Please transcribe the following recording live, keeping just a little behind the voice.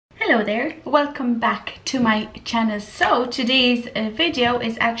Hello there, welcome back to my channel. So today's video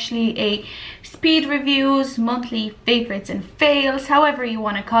is actually a speed reviews, monthly favorites and fails, however you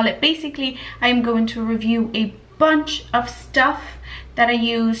want to call it. Basically, I'm going to review a bunch of stuff that I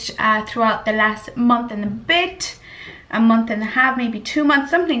used throughout the last month and a bit, a month and a half, maybe 2 months,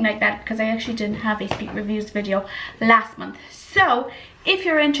 something like that, because I actually didn't have a speed reviews video last month. So if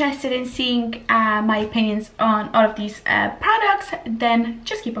you're interested in seeing my opinions on all of these products, then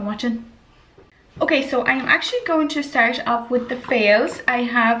just keep on watching. Okay, so I'm actually going to start off with the fails. I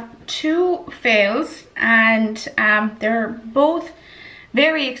have two fails and they're both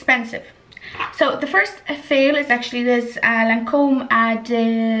very expensive. So the first fail is actually this Lancome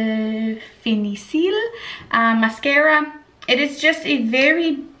Definisil mascara. It is just a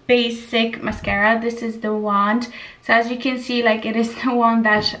very basic mascara. This is the wand. So as you can see, like, it is the one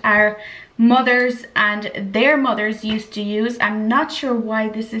that our mothers and their mothers used to use. I'm not sure why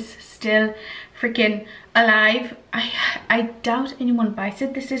this is still freaking alive. I doubt anyone buys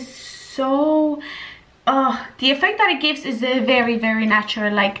it. This is so the effect that it gives is very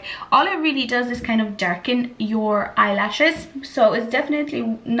natural. Like, all it really does is kind of darken your eyelashes, so it's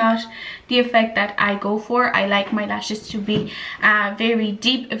definitely not the effect that I go for. I like my lashes to be very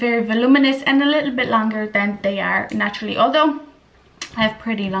deep, very voluminous, and a little bit longer than they are naturally, although I have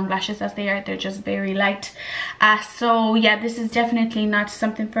pretty long lashes as they are. They're just very light. So yeah, this is definitely not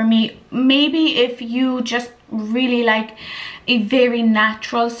something for me. Maybe if you just really like a very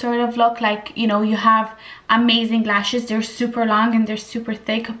natural sort of look, like, you know, you have amazing lashes, they're super long and they're super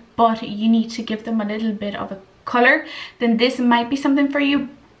thick, but you need to give them a little bit of a color, then this might be something for you.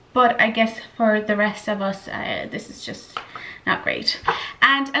 But I guess for the rest of us, this is just not great.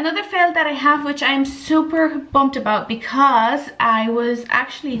 And another fail that I have, which I'm super bummed about, because I was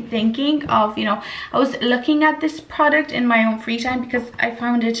actually thinking of, you know, I was looking at this product in my own free time because I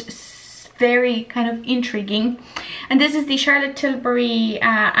found it very kind of intriguing. And this is the Charlotte Tilbury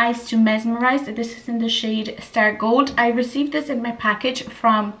Eyes to Mesmerize. This is in the shade Star Gold. I received this in my package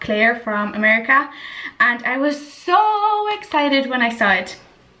from Claire from America, and I was so excited when I saw it.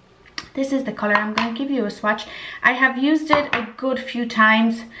 This is the color. I'm going to give you a swatch. I have used it a good few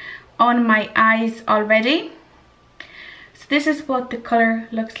times on my eyes already. So this is what the color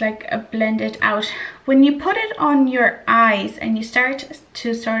looks like blended out. When you put it on your eyes and you start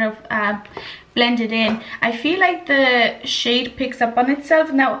to sort of blend it in, I feel like the shade picks up on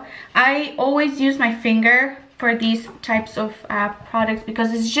itself. Now, I always use my finger for these types of products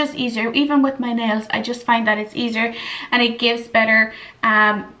because it's just easier. Even with my nails, I just find that it's easier and it gives better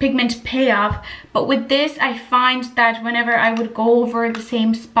pigment payoff. But with this, I find that whenever I would go over the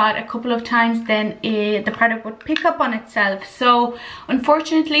same spot a couple of times, then the product would pick up on itself. So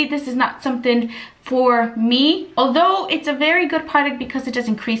unfortunately, this is not something for me, although it's a very good product because it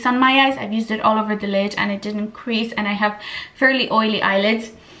doesn't crease on my eyes. I've used it all over the lid and it didn't crease, and I have fairly oily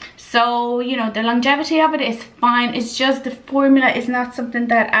eyelids. So, you know, the longevity of it is fine. It's just the formula is not something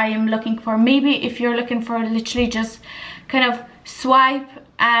that I am looking for. Maybe if you're looking for literally just kind of swipe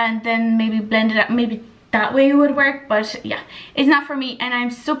and then maybe blend it up, maybe that way it would work. But yeah, it's not for me, and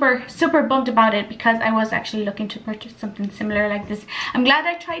I'm super bummed about it because I was actually looking to purchase something similar like this. I'm glad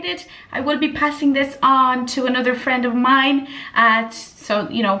I tried it. I will be passing this on to another friend of mine, so,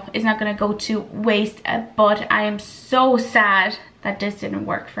 you know, it's not going to go to waste, but I am so sad that this didn't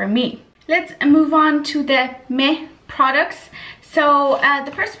work for me. Let's move on to the meh products. So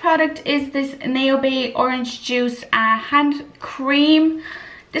the first product is this Neobay Orange Juice hand cream.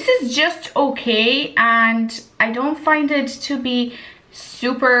 This is just okay, and I don't find it to be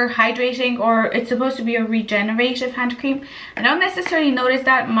super hydrating, or it's supposed to be a regenerative hand cream. I don't necessarily notice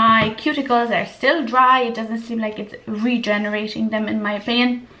that. My cuticles are still dry. It doesn't seem like it's regenerating them, in my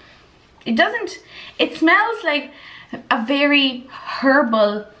opinion. It smells like a very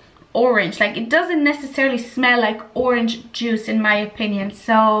herbal orange. Like, it doesn't necessarily smell like orange juice, in my opinion.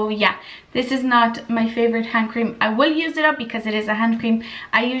 So yeah, this is not my favorite hand cream. I will use it up because it is a hand cream.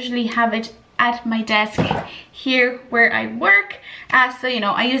 I usually have it at my desk here where I work, so, you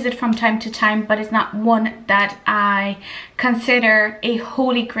know, I use it from time to time, but it's not one that I consider a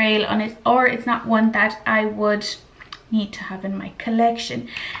holy grail on it, or it's not one that I would need to have in my collection.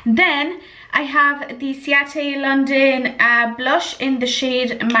 Then I have the Ciate London blush in the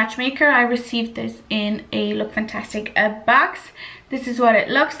shade Matchmaker. I received this in a Look Fantastic box. This is what it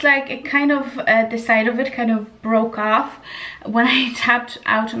looks like. It kind of, the side of it kind of broke off when I tapped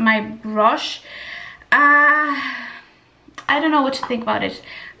out my brush. I don't know what to think about it.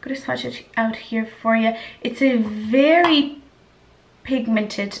 I'm gonna swatch it out here for you. It's a very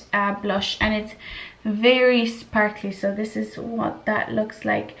pigmented blush, and it's very sparkly. So this is what that looks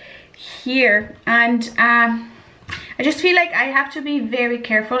like here. And I just feel like I have to be very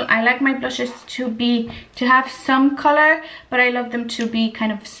careful. I like my blushes to have some color, but I love them to be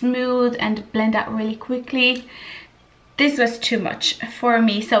kind of smooth and blend out really quickly. This was too much for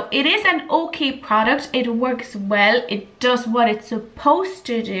me. So it is an okay product. It works well. It does what it's supposed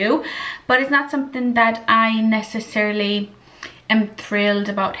to do, but it's not something that I necessarily am thrilled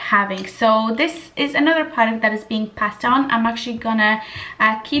about having. So this is another product that is being passed on. I'm actually gonna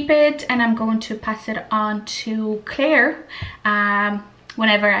keep it, and I'm going to pass it on to Claire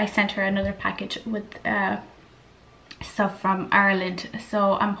whenever I send her another package with stuff from Ireland.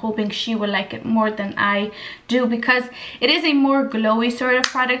 So I'm hoping she will like it more than I do, because it is a more glowy sort of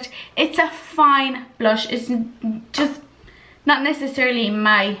product. It's a fine blush. It's just not necessarily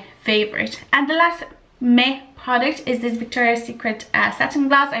my favorite. And the last May product is this Victoria's Secret satin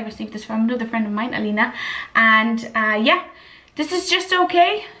gloss. I received this from another friend of mine, Alina, and yeah, this is just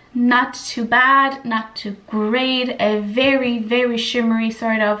okay. Not too bad, not too great. A very shimmery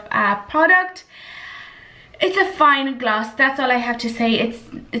sort of product. It's a fine gloss, that's all I have to say.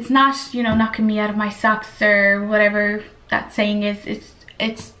 It's not, you know, knocking me out of my socks or whatever that saying is.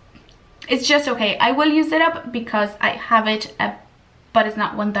 It's just okay. I will use it up because I have it, but it's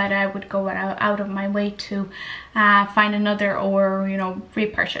not one that I would go out of my way to find another or, you know,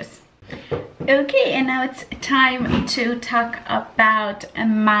 repurchase. Okay, and now it's time to talk about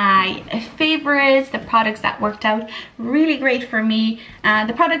my favorites, the products that worked out really great for me,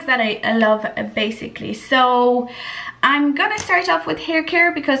 the products that I love basically. So I'm gonna start off with hair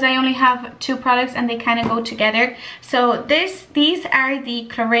care because I only have 2 products and they kind of go together. So these are the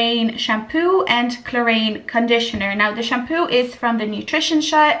Clarins shampoo and Clarins conditioner. Now the shampoo is from the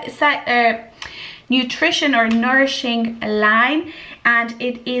nutrition or nourishing line, and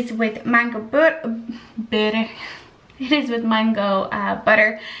it is with mango butter. It is with mango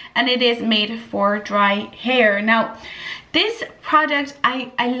butter, and it is made for dry hair. Now this product,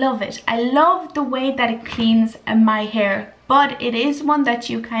 I love it. I love the way that it cleans my hair, but it is one that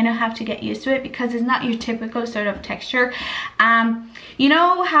you kind of have to get used to it because it's not your typical sort of texture. You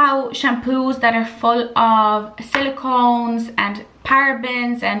know how shampoos that are full of silicones and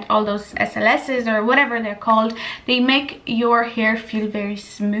parabens and all those SLSs or whatever they're called, they make your hair feel very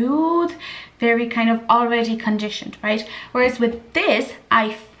smooth, very kind of already conditioned, right? Whereas with this,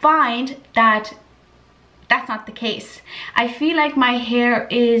 I find that that's not the case. I feel like my hair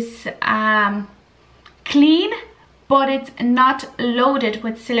is clean, but it's not loaded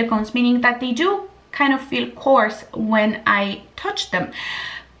with silicones, meaning that they do kind of feel coarse when I touch them.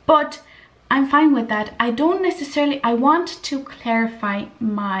 But I'm fine with that. I don't necessarily, I want to clarify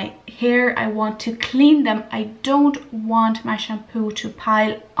my hair. I want to clean them. I don't want my shampoo to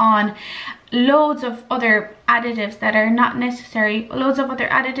pile on loads of other additives that are not necessary, loads of other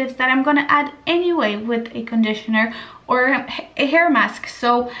additives that I'm gonna add anyway with a conditioner or a hair mask.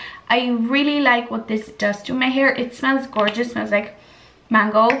 So I really like what this does to my hair. It smells gorgeous, smells like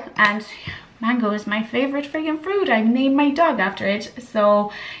mango, and mango is my favorite friggin' fruit. I named my dog after it.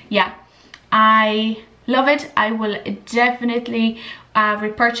 So yeah, I love it. I will definitely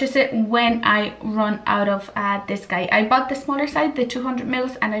repurchase it when I run out of this guy. I bought the smaller side, the 200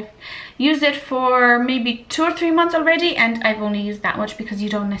 mils, and I've used it for maybe 2 or 3 months already, and I've only used that much because you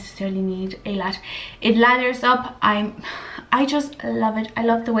don't necessarily need a lot. It lathers up. I just love it. I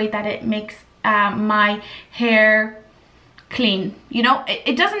love the way that it makes my hair clean. You know,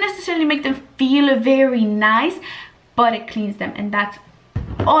 it doesn't necessarily make them feel very nice, but it cleans them, and that's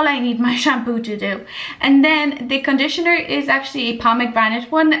all I need my shampoo to do. And then the conditioner is actually a pomegranate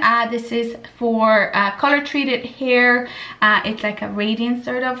one. This is for color treated hair. It's like a radiant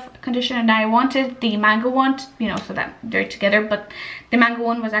sort of conditioner, and I wanted the mango one, you know, so that they're together, but the mango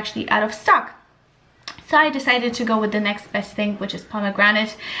one was actually out of stock. So I decided to go with the next best thing, which is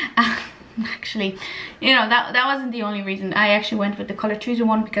pomegranate. Actually, you know, that wasn't the only reason. I actually went with the color treated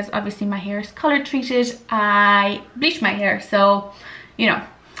one because obviously my hair is color treated. I bleached my hair, so you know,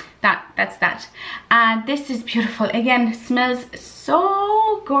 that's that. And this is beautiful. Again, smells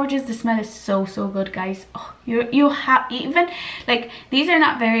so gorgeous. The smell is so good, guys. Oh, you have, even like, these are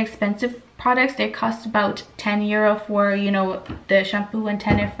not very expensive products. They cost about €10 for, you know, the shampoo and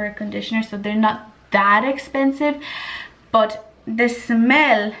 €10 for a conditioner, so they're not that expensive. But the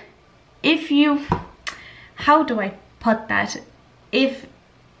smell, if you, how do I put that, if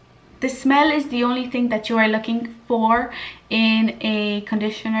the smell is the only thing that you are looking for in a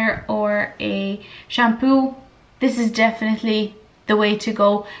conditioner or a shampoo, this is definitely the way to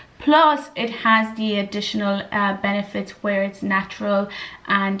go. Plus it has the additional benefits where it's natural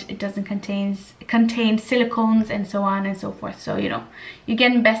and it doesn't contain silicones and so on and so forth. So, you know, you're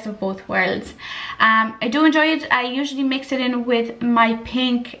getting best of both worlds. I do enjoy it. I usually mix it in with my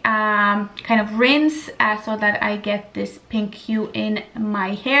pink kind of rinse so that I get this pink hue in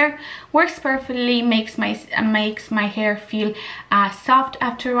my hair. Works perfectly, makes my hair feel soft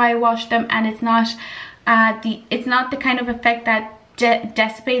after I wash them, and it's not the kind of effect that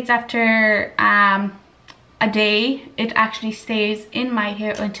dissipates after a day. It actually stays in my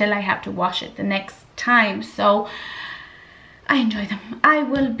hair until I have to wash it the next time. So I enjoy them. I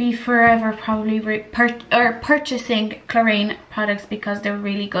will be forever probably purchasing Clarins products because they're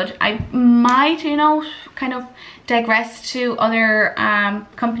really good. I might, you know, kind of digress to other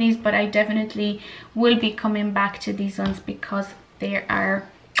companies, but I definitely will be coming back to these ones because they are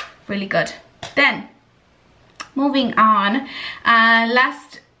really good. Then moving on,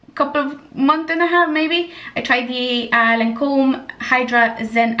 last month and a half maybe, I tried the Lancome Hydra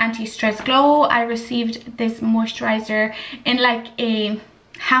Zen Anti-Stress Glow. I received this moisturizer in like a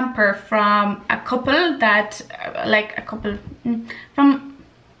hamper from a couple that from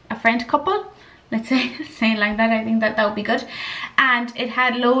a friend couple, let's say it like that. I think that would be good. And it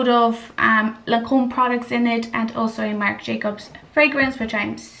had load of Lancome products in it, and also a Marc Jacobs fragrance, which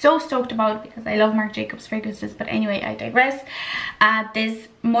I'm so stoked about because I love Marc Jacobs fragrances. But anyway, I digress. This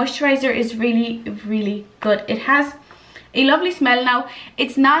moisturizer is really, really good. It has a lovely smell. Now,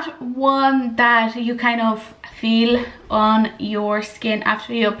 it's not one that you kind of feel on your skin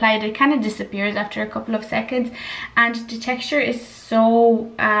after you apply it. It kind of disappears after a couple of seconds, and the texture is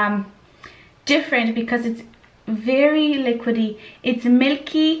so different because it's very liquidy. It's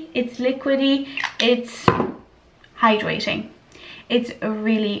milky, it's liquidy, it's hydrating. It's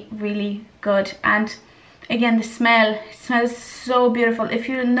really, really good. And again, the smell smells so beautiful. If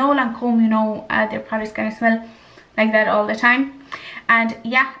you know Lancome, you know their products kind of smell like that all the time. And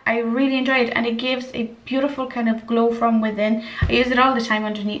yeah, I really enjoy it, and it gives a beautiful kind of glow from within. I use it all the time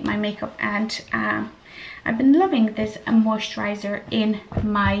underneath my makeup, and I've been loving this moisturizer in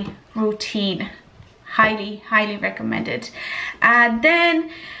my routine. Highly, highly recommended.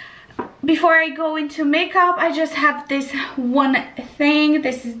 Then before I go into makeup, I just have this one thing.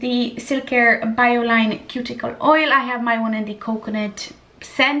 This is the Silkair Bioline Cuticle Oil. I have my one in the coconut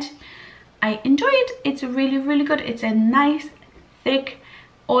scent. I enjoy it. It's really, really good. It's a nice, thick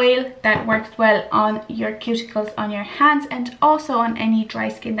oil that works well on your cuticles, on your hands, and also on any dry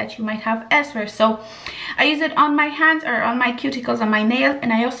skin that you might have elsewhere. So I use it on my hands or on my cuticles, on my nails,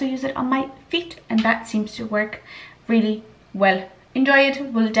 and I also use it on my feet, and that seems to work really well. Enjoy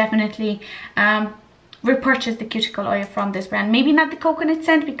it. Will definitely repurchase the cuticle oil from this brand. Maybe not the coconut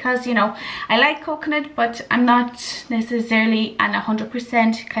scent, because, you know, I like coconut, but I'm not necessarily an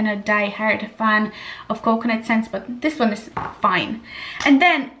 100% kind of die-hard fan of coconut scents, but this one is fine. And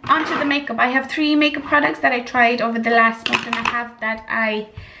then onto the makeup. I have 3 makeup products that I tried over the last month and a half that I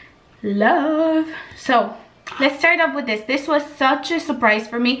love. So let's start off with this. This was such a surprise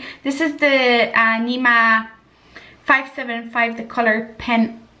for me. This is the Nima 575, the color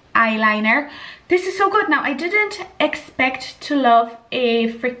pen eyeliner. This is so good. Now, I didn't expect to love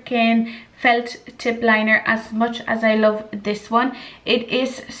a freaking felt tip liner as much as I love this one. It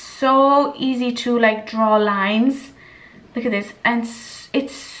is so easy to like draw lines. Look at this, and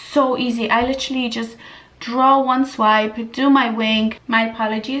it's so easy. I literally just draw one swipe, do my wing. My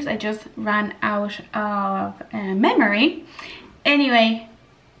apologies, I just ran out of memory. Anyway,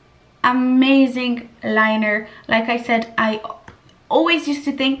 amazing liner. Like I said, I always used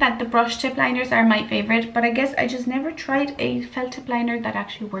to think that the brush tip liners are my favorite, but I guess I just never tried a felt tip liner that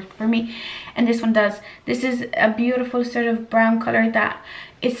actually worked for me, and this one does. This is a beautiful sort of brown color that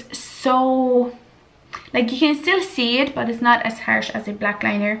is so, like, you can still see it, but it's not as harsh as a black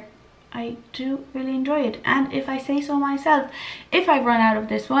liner. I do really enjoy it, and if I say so myself, if I run out of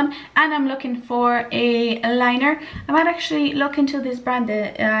this one and I'm looking for a liner, I might actually look into this brand,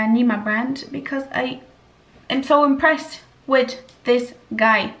 the Nima brand, because I am so impressed with this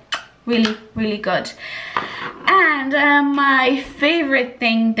guy. Really, really good. And my favorite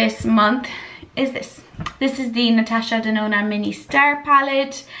thing this month is this. This is the Natasha Denona Mini Star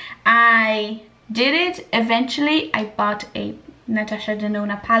Palette. I did it eventually. I bought a Natasha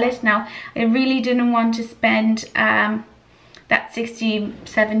Denona palette. Now, I really didn't want to spend that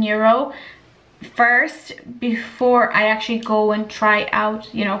 €67. first before I actually go and try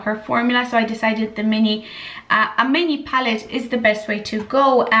out, you know, her formula. So I decided the mini a mini palette is the best way to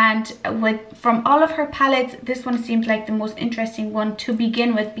go, and from all of her palettes, this one seems like the most interesting one to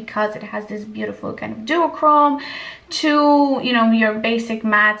begin with, because it has this beautiful kind of duochrome to, you know, your basic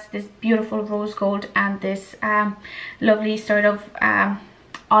mattes, this beautiful rose gold, and this lovely sort of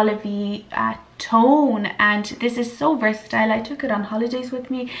olivey tone. And this is so versatile. I took it on holidays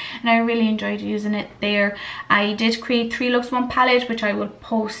with me and I really enjoyed using it there. I did create 3 looks 1 palette, which I will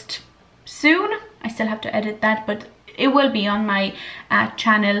post soon. I still have to edit that, but it will be on my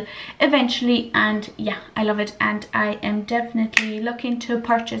channel eventually. And yeah, I love it, and I am definitely looking to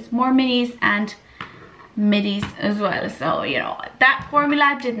purchase more minis and middies as well. So, you know, that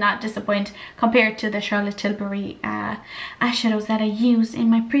formula did not disappoint compared to the Charlotte Tilbury eyeshadows that I used in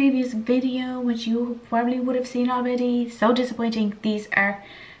my previous video, which you probably would have seen already. So disappointing. These are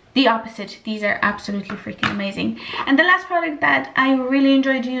the opposite. These are absolutely freaking amazing. And the last product that I really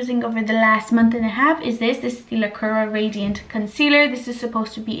enjoyed using over the last month and a half is this is the Lacura Radiant Concealer. This is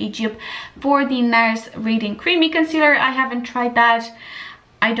supposed to be a dupe for the NARS Radiant Creamy Concealer. I haven't tried that.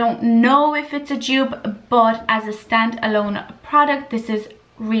 I don't know if it's a dupe, but as a standalone product, this is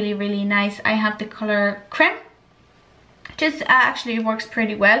really, really nice. I have the color Creme. Just actually works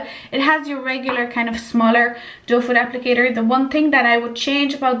pretty well. It has your regular kind of smaller doe foot applicator. The one thing that I would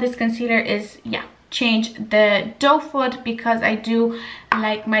change about this concealer is, yeah, change the doe foot, because I do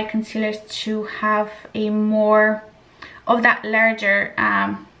like my concealers to have a more of that larger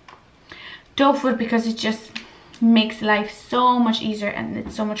doe foot, because it just makes life so much easier and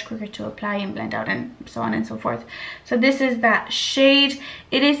it's so much quicker to apply and blend out and so on and so forth. So this is that shade.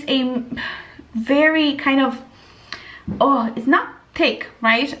 It is a very kind of, oh, it's not thick,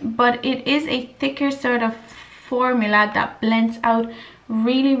 right, but it is a thicker sort of formula that blends out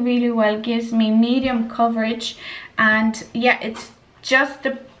really, really well, gives me medium coverage. And yeah, it's just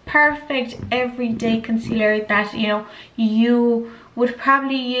the perfect everyday concealer that, you know, you would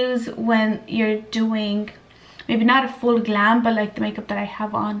probably use when you're doing maybe not a full glam, but like the makeup that I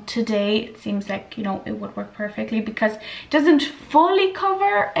have on today. It seems like, you know, it would work perfectly, because it doesn't fully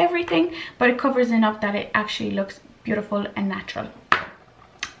cover everything, but it covers enough that it actually looks beautiful and natural.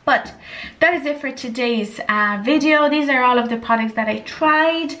 But that is it for today's video. These are all of the products that I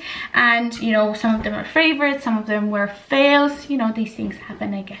tried, and you know, some of them are favorites, some of them were fails. You know, these things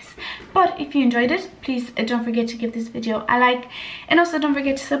happen, I guess. But if you enjoyed it, please don't forget to give this video a like, and also don't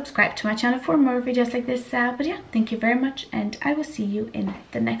forget to subscribe to my channel for more videos like this. But yeah, thank you very much, and I will see you in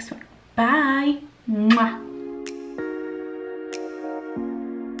the next one. Bye. Mwah.